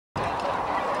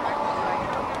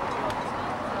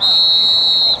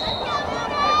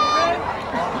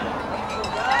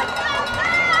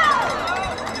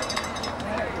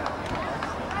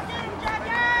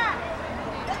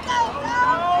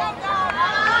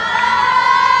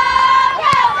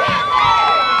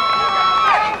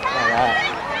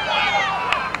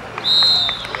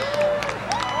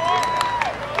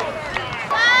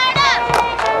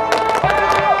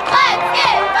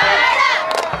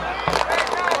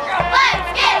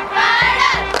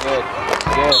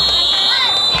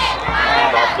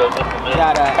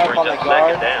got a head up on the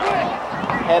guard,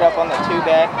 head up on the two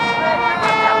back.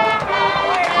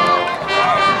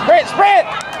 Sprint, sprint!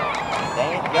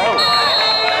 Dang it, go.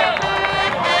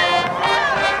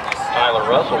 Tyler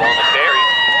Russell on the carry.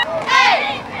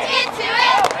 Hey, into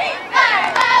it.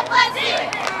 Fire up, let's do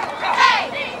it. Hey,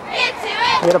 into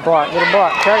it. Get a block, get a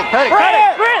block. Cut it, cut it, cut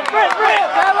it. Sprint, sprint, sprint,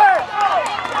 Tyler!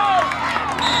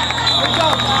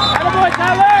 Attaboy,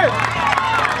 Tyler!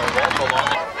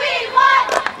 We won.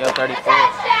 Yo, 34.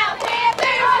 Touchdown,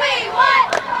 Panthers, we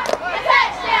won.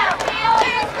 Touchdown,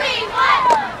 Panthers, we won.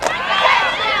 Touchdown,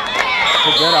 Panthers. It's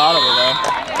a good audible though.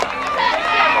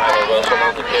 Tyler Russell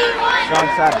on the carry. Strong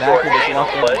side backer just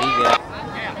walked up and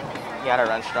you gotta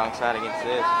run strong side against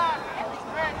this.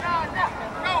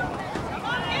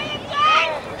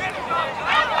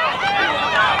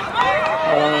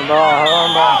 Hold on the ball, hold on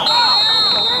the ball.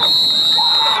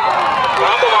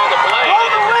 Rumble on the play.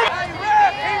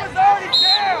 He was already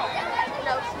down.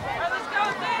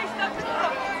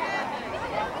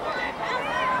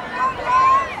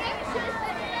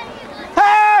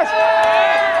 Pass!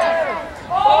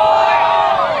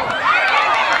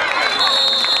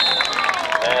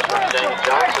 Pass from James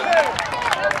Johnson.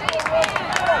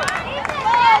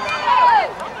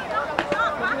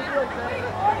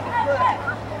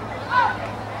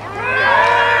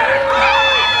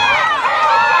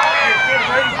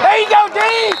 There you go, D!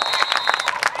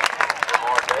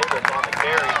 Lamar Davis on the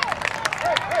carry.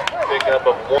 Pick up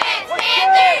of one.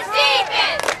 Panthers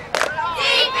defense.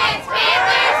 Defense,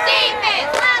 Panthers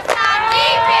defense. Last time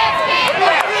defense,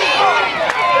 Panthers defense.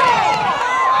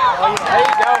 There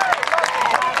you go.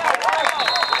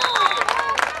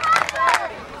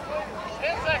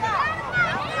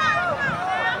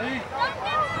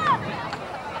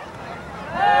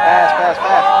 Pass, pass,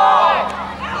 pass.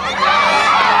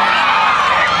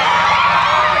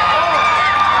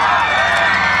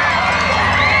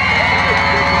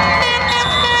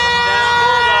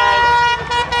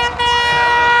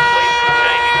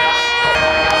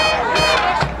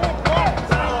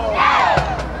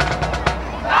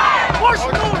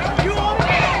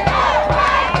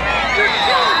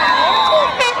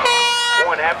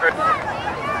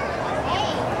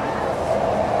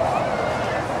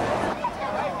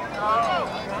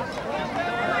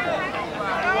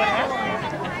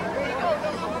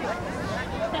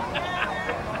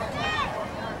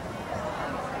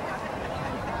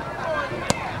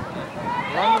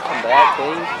 Run from back,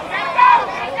 please.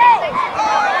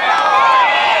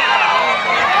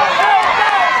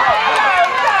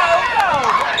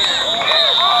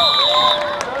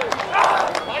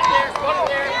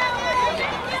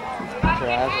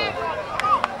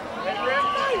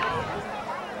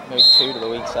 Move two to the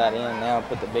weak side in now,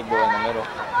 put the big boy in the middle.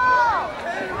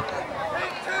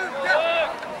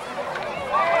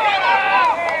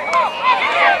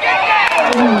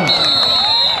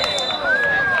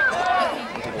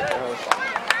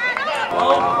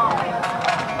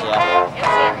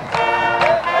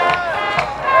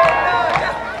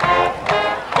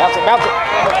 Bounce it, bounce it.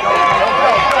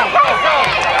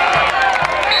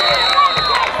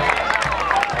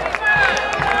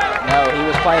 No, he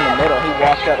was playing the middle. He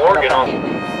walked up. Morgan on.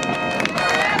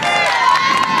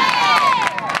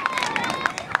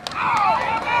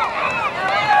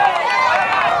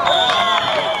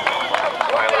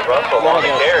 Tyler Russell on the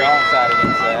carry. Strong side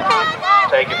against that.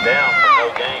 Take him down for no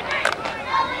gain.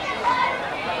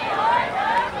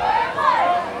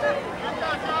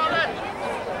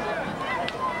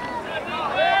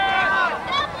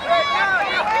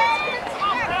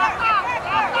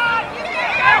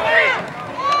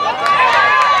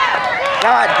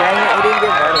 God dang it, he didn't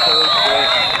get vertical.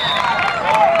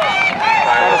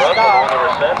 Tyler Russell on the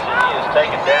reception. He is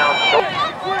taken down short.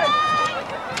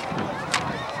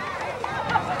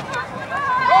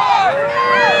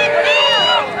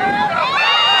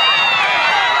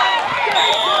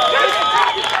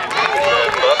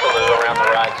 Buffalo around the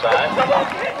right side.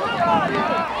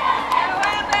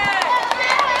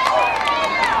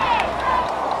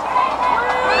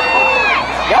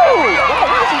 Go!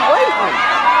 What's he waiting?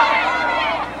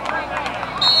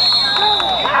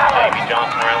 Jamie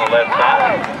Johnson around the left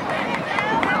side.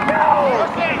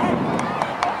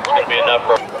 It's going to be enough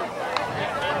for...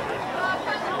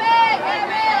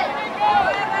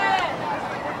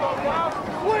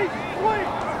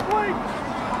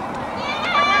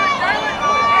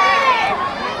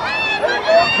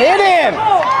 Hit him!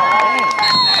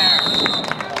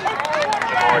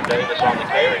 Lamar Davis on the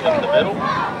carry up the middle.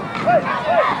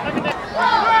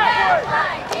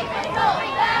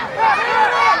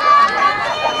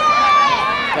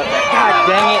 God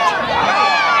dang it!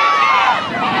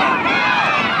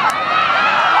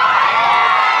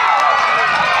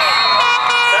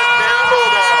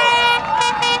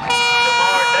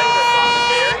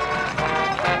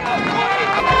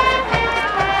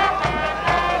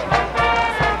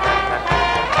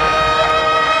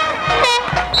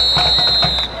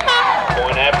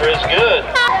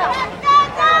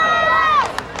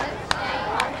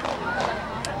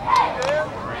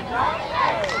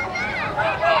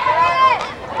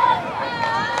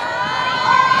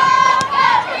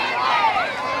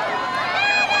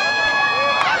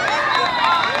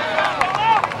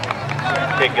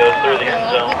 goes through the end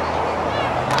zone.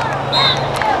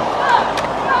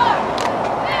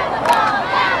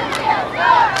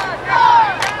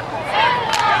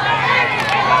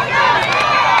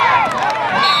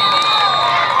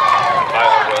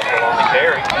 Tyler Russell on the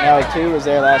carry. No, 2 was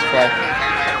there last play.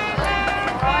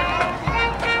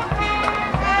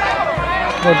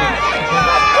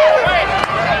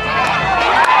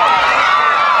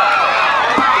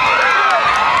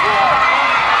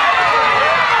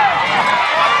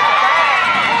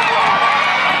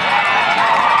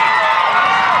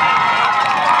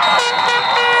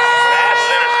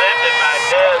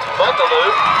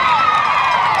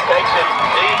 Takes it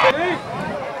deep.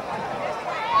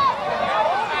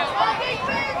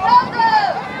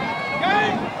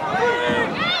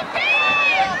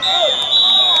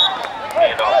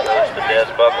 Handoff goes to Des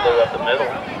Buckaloo up the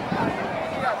middle.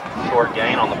 Short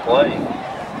gain on the play.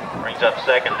 Brings up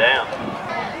 2nd down.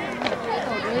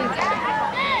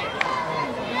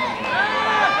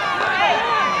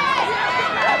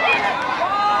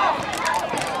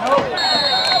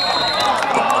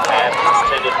 Pass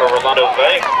intended for Rolando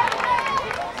Vega.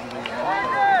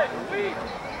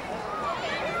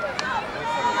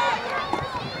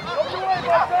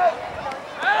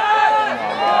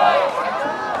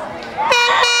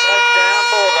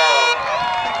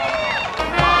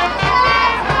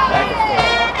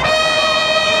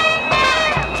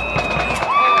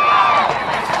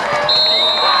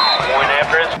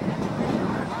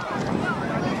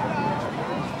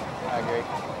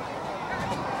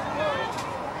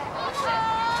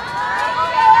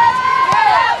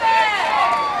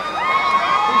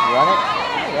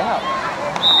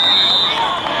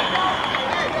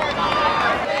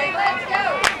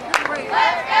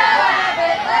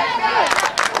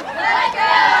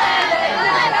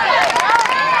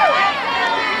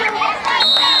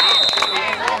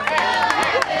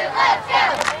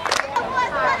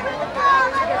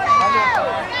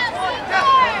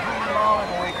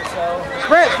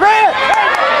 Sprint! Sprint!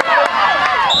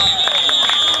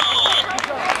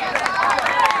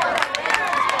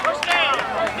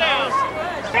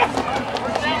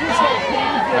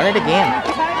 Run it again.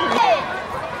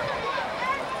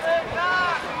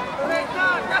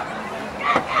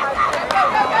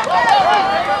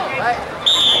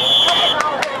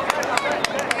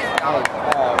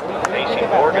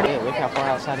 Hey, look how far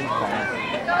outside he's playing.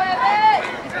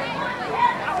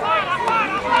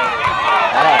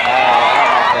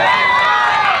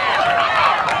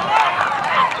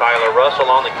 Tyler Russell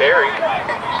on the carry.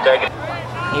 He's taking.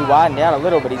 He widened out a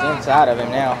little, but he's inside of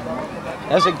him now.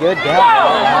 That's a good down.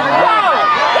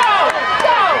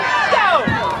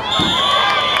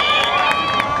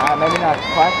 Maybe not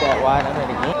quite that wide. I'm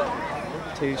ready again.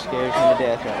 2 scares him to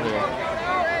death right here.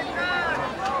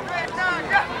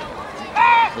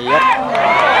 Yep.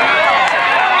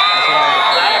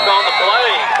 Back on the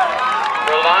play.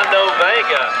 Rolando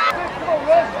Vega.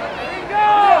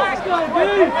 Let's go,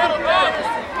 dude!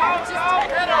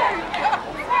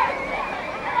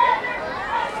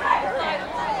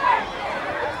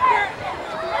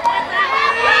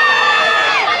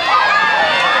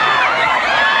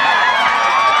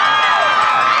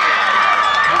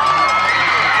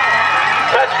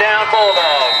 Touchdown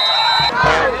Bulldogs.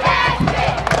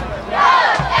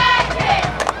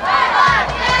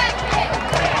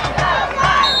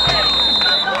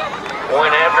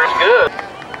 Point after is good.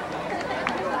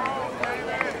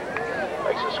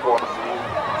 Makes the score.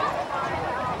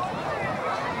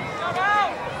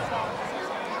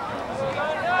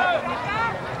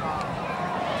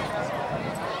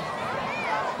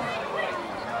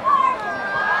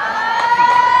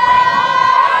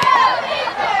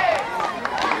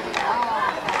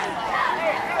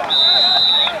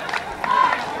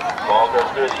 Ball goes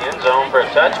through the end zone for a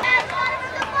touch.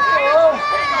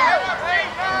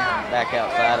 Back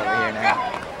outside over here now.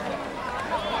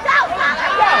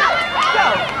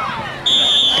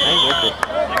 Stay with it.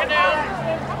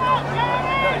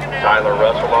 Tyler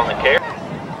Russell on the carry.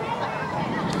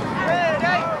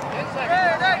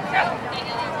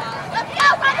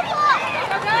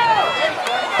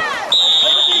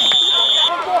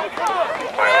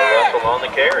 Tyler Russell on the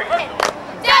carry.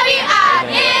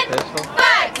 W-I-N,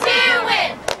 fight to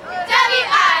win.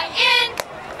 W-I-N,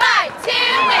 fight to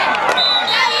win.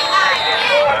 W-I-N,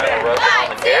 Tyler Russell on fight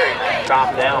the to carry. win.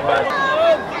 Chopped down by.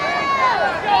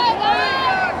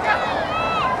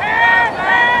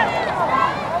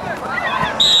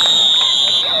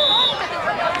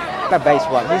 Got a base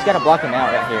block. He's got to block him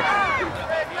out right here.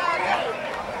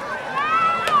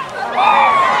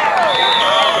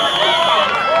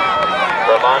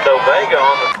 Rolando Vega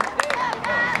on the.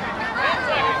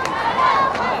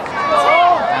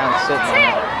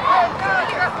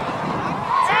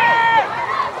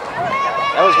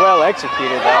 That was well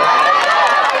executed, though.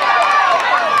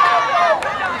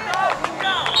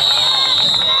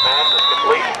 Pass is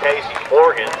complete to Casey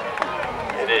Morgan.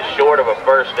 It is short of a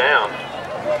first down.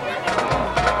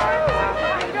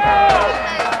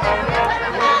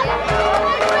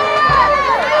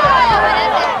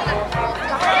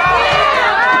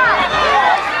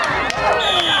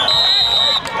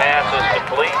 Pass is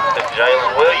complete to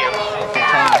Jalen Williams.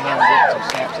 Containing him, getting some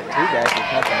snaps at two-back, if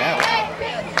nothing else.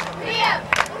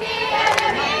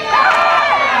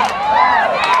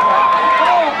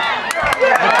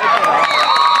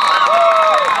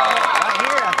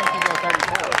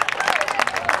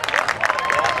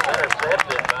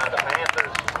 Intercepted by the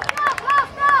Panthers.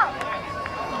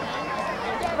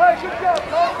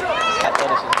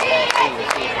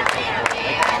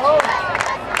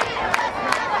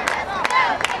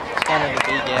 It's kind of the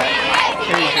big gap.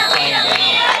 Series is playing down.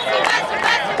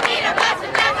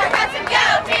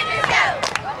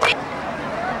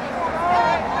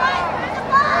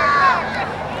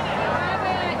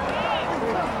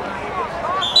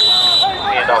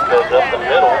 Handoff goes up the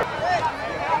middle.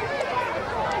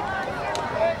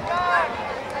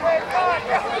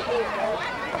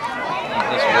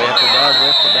 Just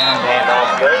whip it down. Handoff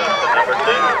goes to number 2,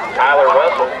 Tyler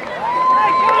Russell.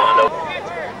 Orlando.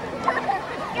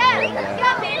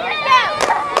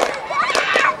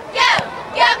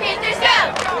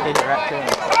 Hit it right to him.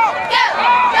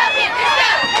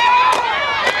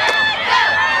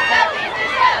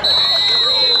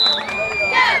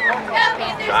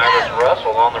 Cyrus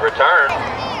Russell on the return.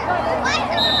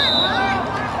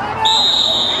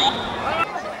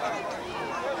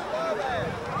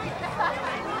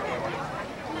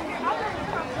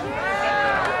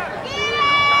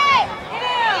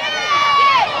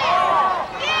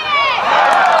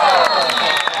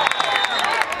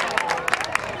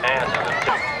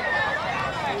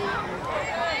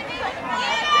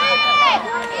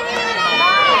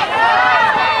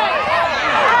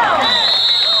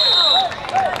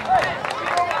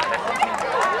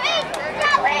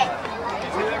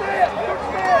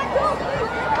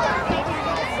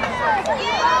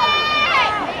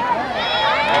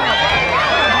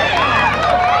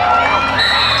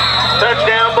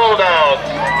 Touchdown Bulldogs.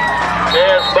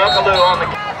 There's Buckaloo on the...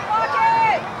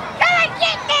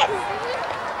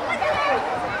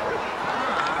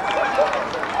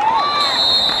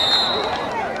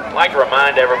 I'd like to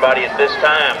remind everybody at this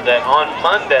time that on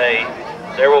Monday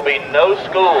there will be no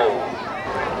school.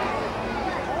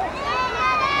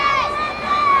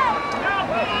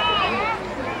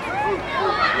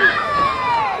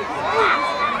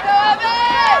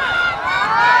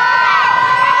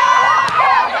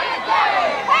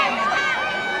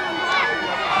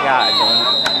 God damn it.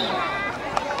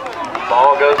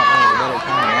 Ball goes.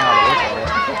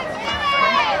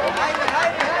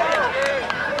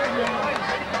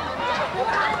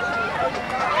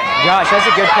 Gosh, that's a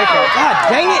good pickup. God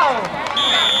dang it!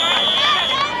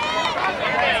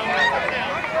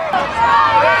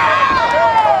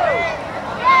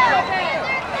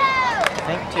 I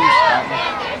think two's starting.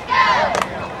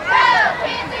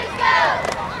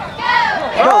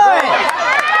 Go!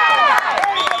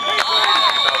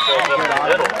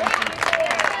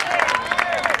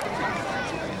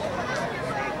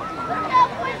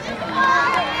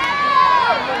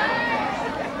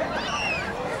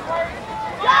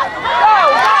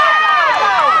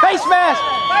 Face mask!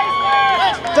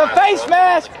 It's a face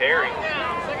mask! Carry.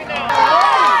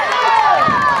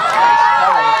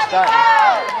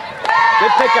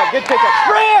 Good pickup, good pickup.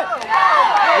 Sprint!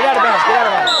 Get out of bounds, get out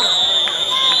of bounds.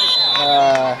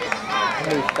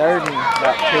 Maybe third and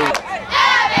about 2.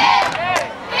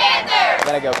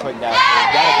 Gotta go quick dive.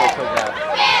 Gotta go quick dive.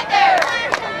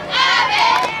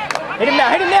 Hit him now,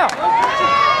 hit him now!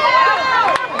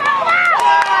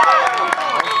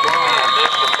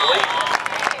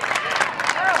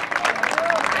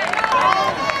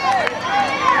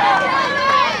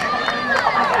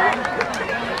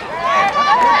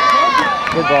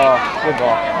 Good ball, good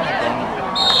ball.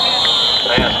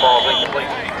 Pass ball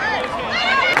incomplete.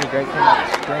 Pretty great thing on the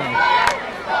screen.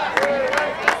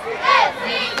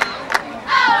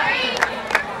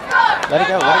 Let it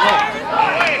go, let it go.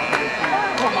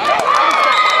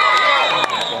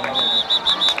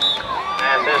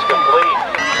 Pass is complete.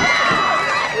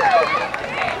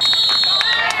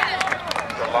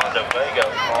 Rolando Vega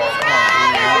falls.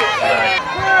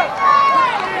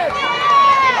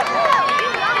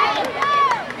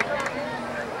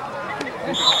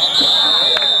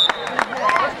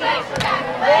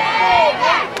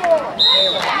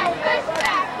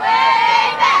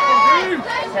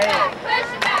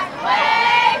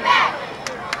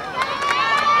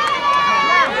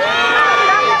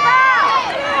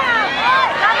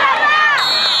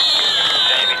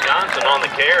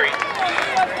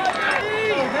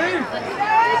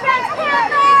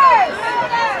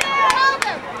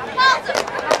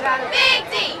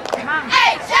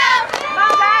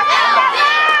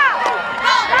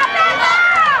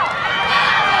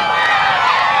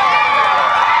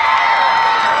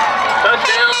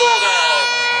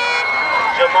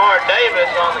 Jamar Davis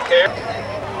on the carry.